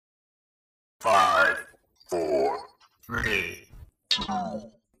5, 4, 3, 2,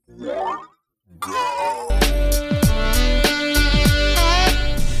 1, go.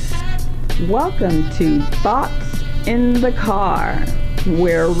 Welcome to Thoughts in the Car,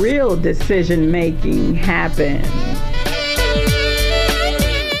 where real decision making happens.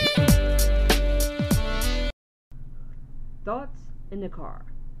 Thoughts in the Car,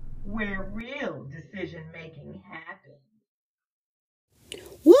 where real decision making happens.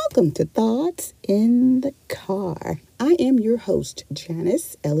 Welcome to Thoughts in the Car. I am your host,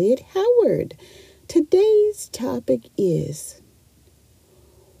 Janice Elliott Howard. Today's topic is,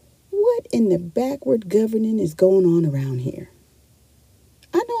 what in the backward governing is going on around here?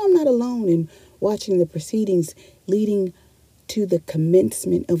 I know I'm not alone in watching the proceedings leading to the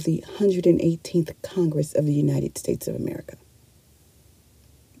commencement of the 118th Congress of the United States of America.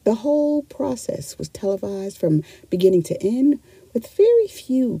 The whole process was televised from beginning to end with very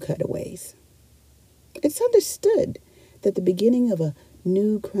few cutaways. It's understood that the beginning of a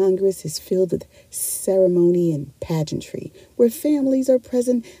new Congress is filled with ceremony and pageantry, where families are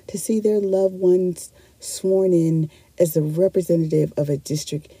present to see their loved ones sworn in as the representative of a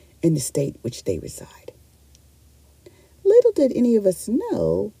district in the state which they reside. Little did any of us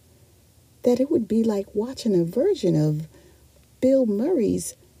know that it would be like watching a version of Bill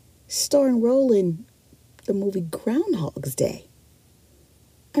Murray's starring role in the movie Groundhog's Day.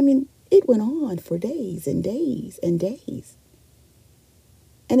 I mean, it went on for days and days and days.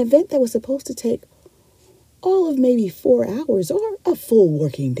 An event that was supposed to take all of maybe 4 hours or a full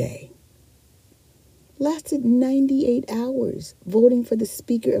working day lasted 98 hours voting for the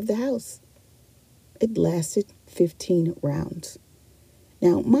Speaker of the House. It lasted 15 rounds.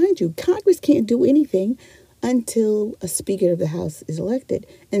 Now, mind you, Congress can't do anything until a Speaker of the House is elected.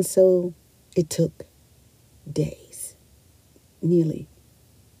 And so it took days, nearly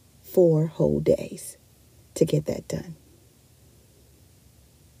 4 whole days to get that done.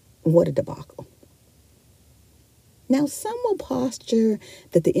 What a debacle. Now, some will posture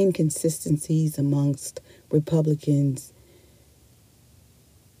that the inconsistencies amongst Republicans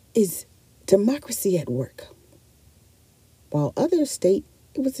is democracy at work, while others state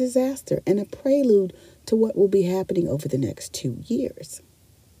it was a disaster and a prelude to what will be happening over the next 2 years.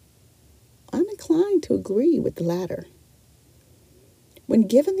 I'm inclined to agree with the latter. When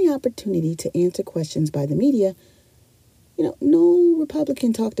given the opportunity to answer questions by the media, no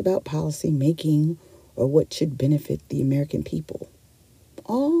Republican talked about policy making or what should benefit the American people.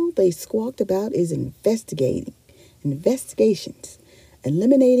 All they squawked about is investigations,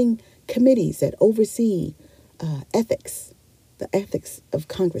 eliminating committees that oversee ethics, the ethics of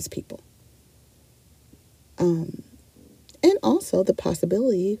Congress people. And also the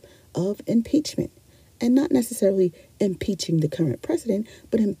possibility of impeachment. And not necessarily impeaching the current president,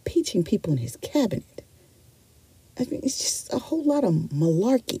 but impeaching people in his cabinet. I mean, it's just a whole lot of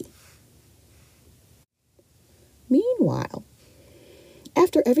malarkey. Meanwhile,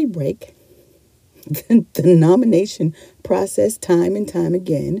 after every break, the nomination process time and time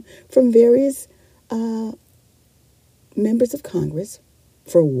again from various members of Congress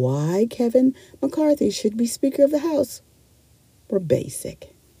for why Kevin McCarthy should be Speaker of the House were basic.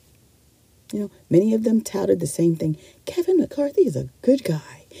 Many of them touted the same thing. Kevin McCarthy is a good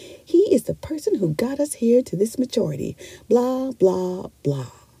guy. He is the person who got us here to this majority. Blah, blah,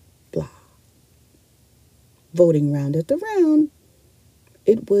 blah, blah. Voting round after round,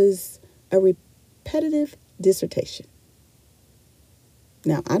 it was a repetitive dissertation.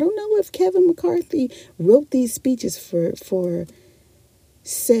 Now, I don't know if Kevin McCarthy wrote these speeches for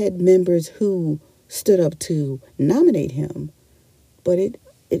said members who stood up to nominate him, but it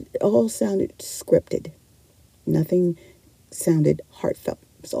all sounded scripted. Nothing sounded heartfelt.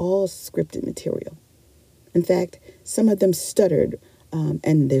 It was all scripted material. In fact, some of them stuttered,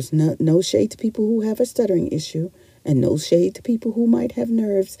 and there's no shade to people who have a stuttering issue, and no shade to people who might have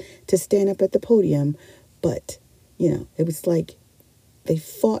nerves to stand up at the podium. But, it was like they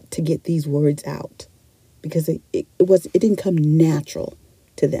fought to get these words out because it didn't come natural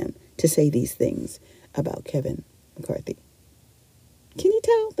to them to say these things about Kevin McCarthy. Can you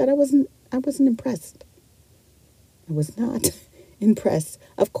tell that I wasn't impressed? I was not impressed.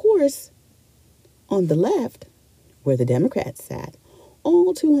 Of course, on the left, where the Democrats sat,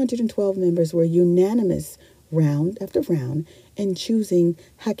 all 212 members were unanimous round after round in choosing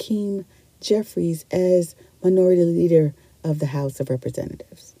Hakeem Jeffries as Minority Leader of the House of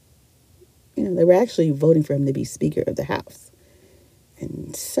Representatives. They were actually voting for him to be Speaker of the House.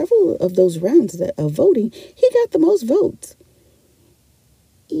 And several of those rounds of voting, he got the most votes.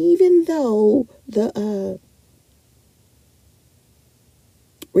 Even though the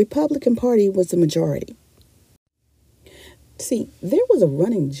Republican Party was the majority. See, there was a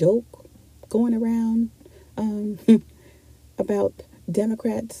running joke going around about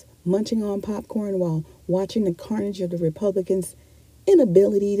Democrats munching on popcorn while watching the carnage of the Republicans'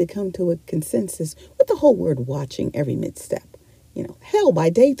 inability to come to a consensus with the whole word watching every misstep. Hell, by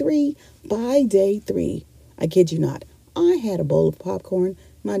day three, I kid you not, I had a bowl of popcorn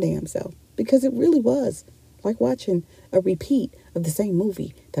my damn self, because it really was like watching a repeat of the same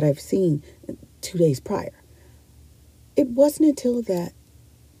movie that I've seen 2 days prior. It wasn't until that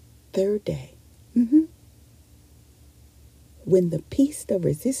third day, when the piece de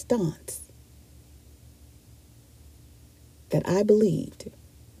resistance, that I believed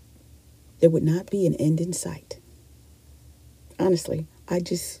there would not be an end in sight. Honestly,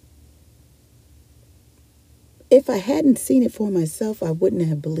 if I hadn't seen it for myself, I wouldn't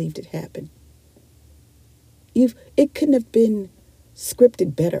have believed it happened. It couldn't have been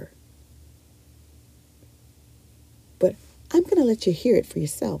scripted better. But I'm going to let you hear it for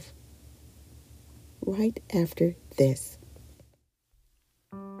yourself right after this.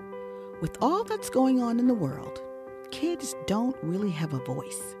 With all that's going on in the world, kids don't really have a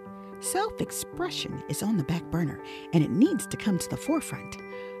voice. Self-expression is on the back burner, and it needs to come to the forefront.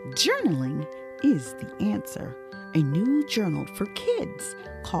 Journaling is the answer. A new journal for kids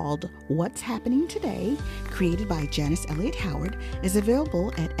called What's Happening Today, created by Janice Elliott Howard, is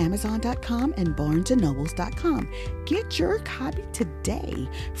available at Amazon.com and BarnesandNobles.com. Get your copy today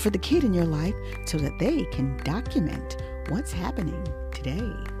for the kid in your life so that they can document what's happening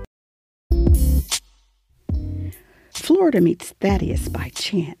today. Florida meets Thaddeus by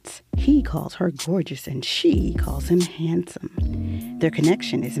chance. He calls her gorgeous and she calls him handsome. Their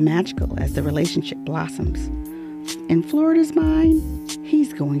connection is magical as the relationship blossoms. In Florida's mind,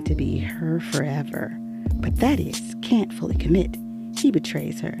 he's going to be her forever. But Thaddeus can't fully commit. He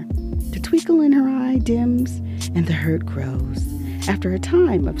betrays her. The twinkle in her eye dims and the hurt grows. After a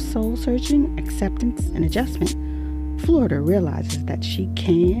time of soul-searching, acceptance, and adjustment, Florida realizes that she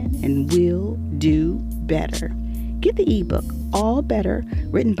can and will do better. Get the ebook, All Better,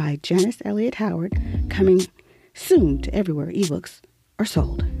 written by Janice Elliott Howard, coming soon to everywhere ebooks are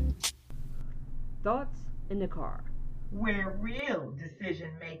sold. Thoughts in the car, where real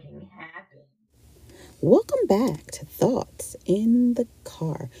decision-making happens. Welcome back to Thoughts in the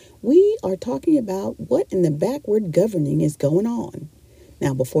Car. We are talking about what in the backward governing is going on.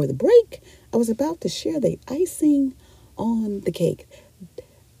 Now, before the break, I was about to share the icing on the cake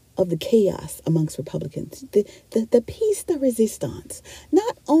of the chaos amongst Republicans, the piece de resistance.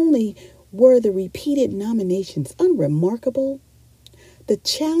 Not only were the repeated nominations unremarkable, the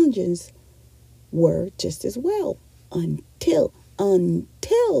challenges were just as well, until Matt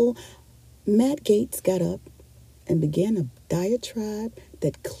Gaetz got up and began a diatribe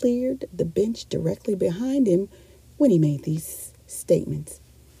that cleared the bench directly behind him when he made these statements.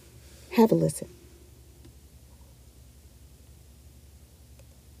 Have a listen.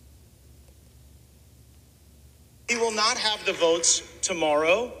 He will not have the votes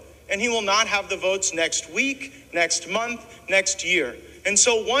tomorrow, and he will not have the votes next week, next month, next year. And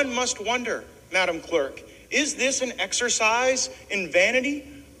so one must wonder, Madam Clerk, is this an exercise in vanity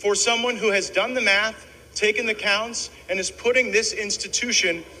for someone who has done the math, taken the counts, and is putting this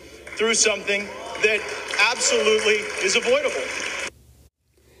institution through something that absolutely is avoidable?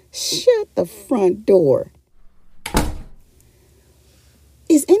 Shut the front door.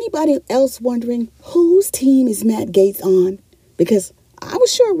 Is anybody else wondering whose team is Matt Gaetz on? Because I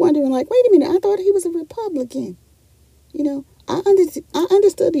was sure wondering, wait a minute, I thought he was a Republican. I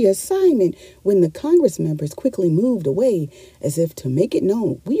understood the assignment when the Congress members quickly moved away as if to make it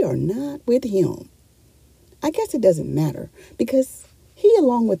known we are not with him. I guess it doesn't matter because he,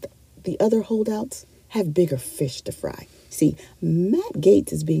 along with the other holdouts, have bigger fish to fry. See, Matt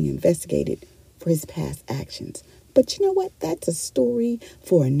Gaetz is being investigated for his past actions. But you know what? That's a story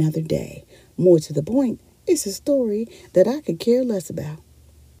for another day. More to the point, it's a story that I could care less about.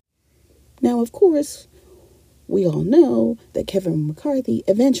 Now, of course, we all know that Kevin McCarthy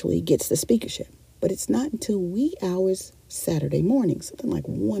eventually gets the speakership. But it's not until wee hours Saturday morning, something like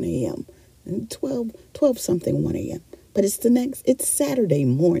 1 a.m. and 12 something 1 a.m. But it's Saturday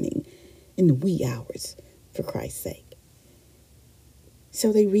morning in the wee hours, for Christ's sake.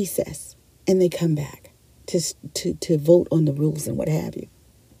 So they recess and they come back to vote on the rules and what have you.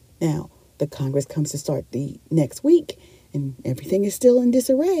 Now, the Congress comes to start the next week, and everything is still in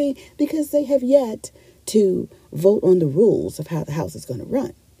disarray because they have yet to vote on the rules of how the House is going to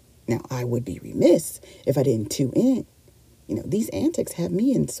run. Now, I would be remiss if I didn't tune in. These antics have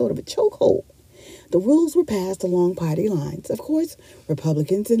me in sort of a chokehold. The rules were passed along party lines. Of course,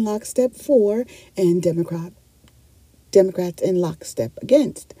 Republicans in lockstep for and Democrats in lockstep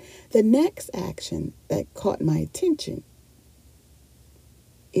against. The next action that caught my attention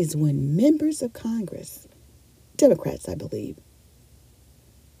is when members of Congress, Democrats I believe,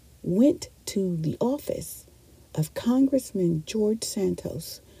 went to the office of Congressman George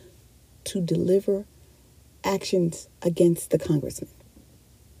Santos to deliver actions against the congressman.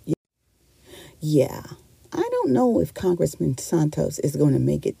 Yeah, I don't know if Congressman Santos is going to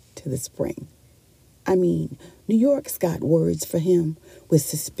make it to the spring. I mean, New York's got words for him with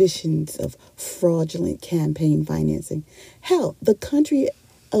suspicions of fraudulent campaign financing. Hell, the country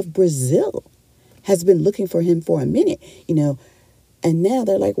of Brazil has been looking for him for a minute, and now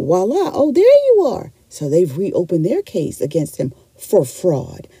they're like, voila, oh, there you are. So they've reopened their case against him for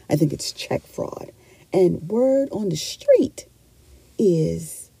fraud. I think it's check fraud. And word on the street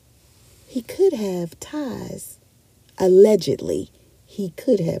is he could have ties, allegedly, he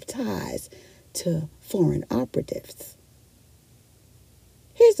could have ties to foreign operatives.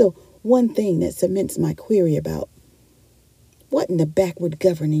 Here's the one thing that cements my query about what in the backward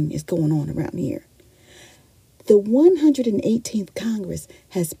governing is going on around here. The 118th Congress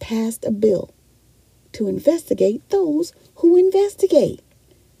has passed a bill to investigate those who investigate.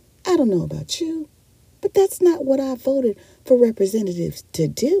 I don't know about you, but that's not what I voted for representatives to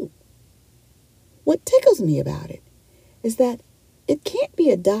do. What tickles me about it is that it can't be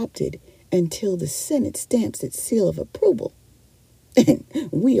adopted until the Senate stamps its seal of approval. And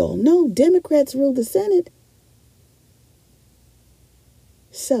we all know Democrats rule the Senate.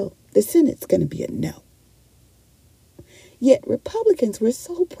 So the Senate's going to be a no. Yet Republicans were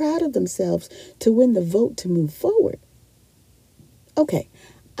so proud of themselves to win the vote to move forward. Okay,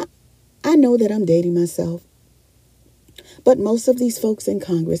 I know that I'm dating myself, but most of these folks in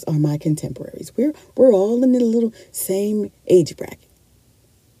Congress are my contemporaries. We're all in the little same age bracket.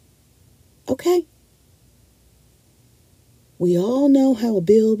 Okay? We all know how a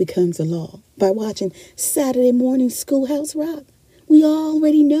bill becomes a law by watching Saturday morning Schoolhouse Rock. We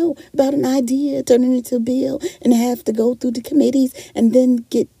already know about an idea turning into a bill and have to go through the committees and then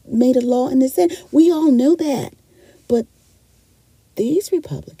get made a law in the Senate. We all know that. But these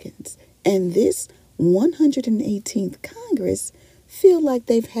Republicans and this 118th Congress feel like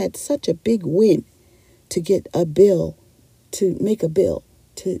they've had such a big win to get a bill, to make a bill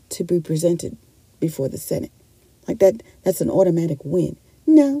to be presented before the Senate. Like that's an automatic win.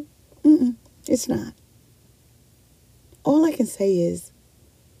 No, it's not. All I can say is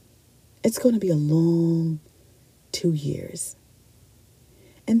it's going to be a long 2 years.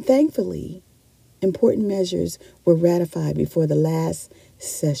 And thankfully, important measures were ratified before the last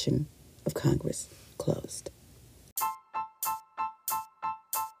session of Congress closed.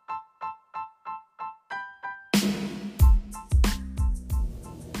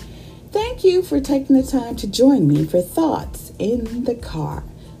 Thank you for taking the time to join me for Thoughts in the Car.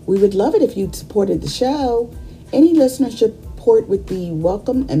 We would love it if you'd supported the show. Any listener support would be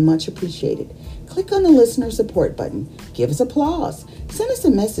welcome and much appreciated. Click on the listener support button. Give us applause. Send us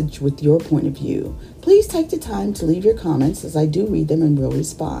a message with your point of view. Please take the time to leave your comments as I do read them and will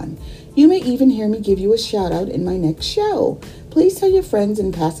respond. You may even hear me give you a shout out in my next show. Please tell your friends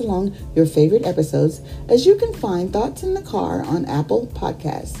and pass along your favorite episodes, as you can find Thoughts in the Car on Apple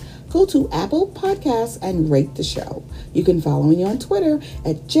Podcasts. Go to Apple Podcasts and rate the show. You can follow me on Twitter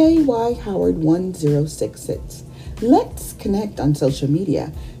at JYHoward1066. Let's connect on social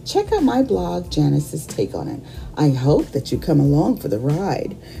media. Check out my blog, Janice's Take on It. I hope that you come along for the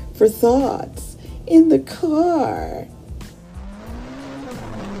ride. For Thoughts in the Car.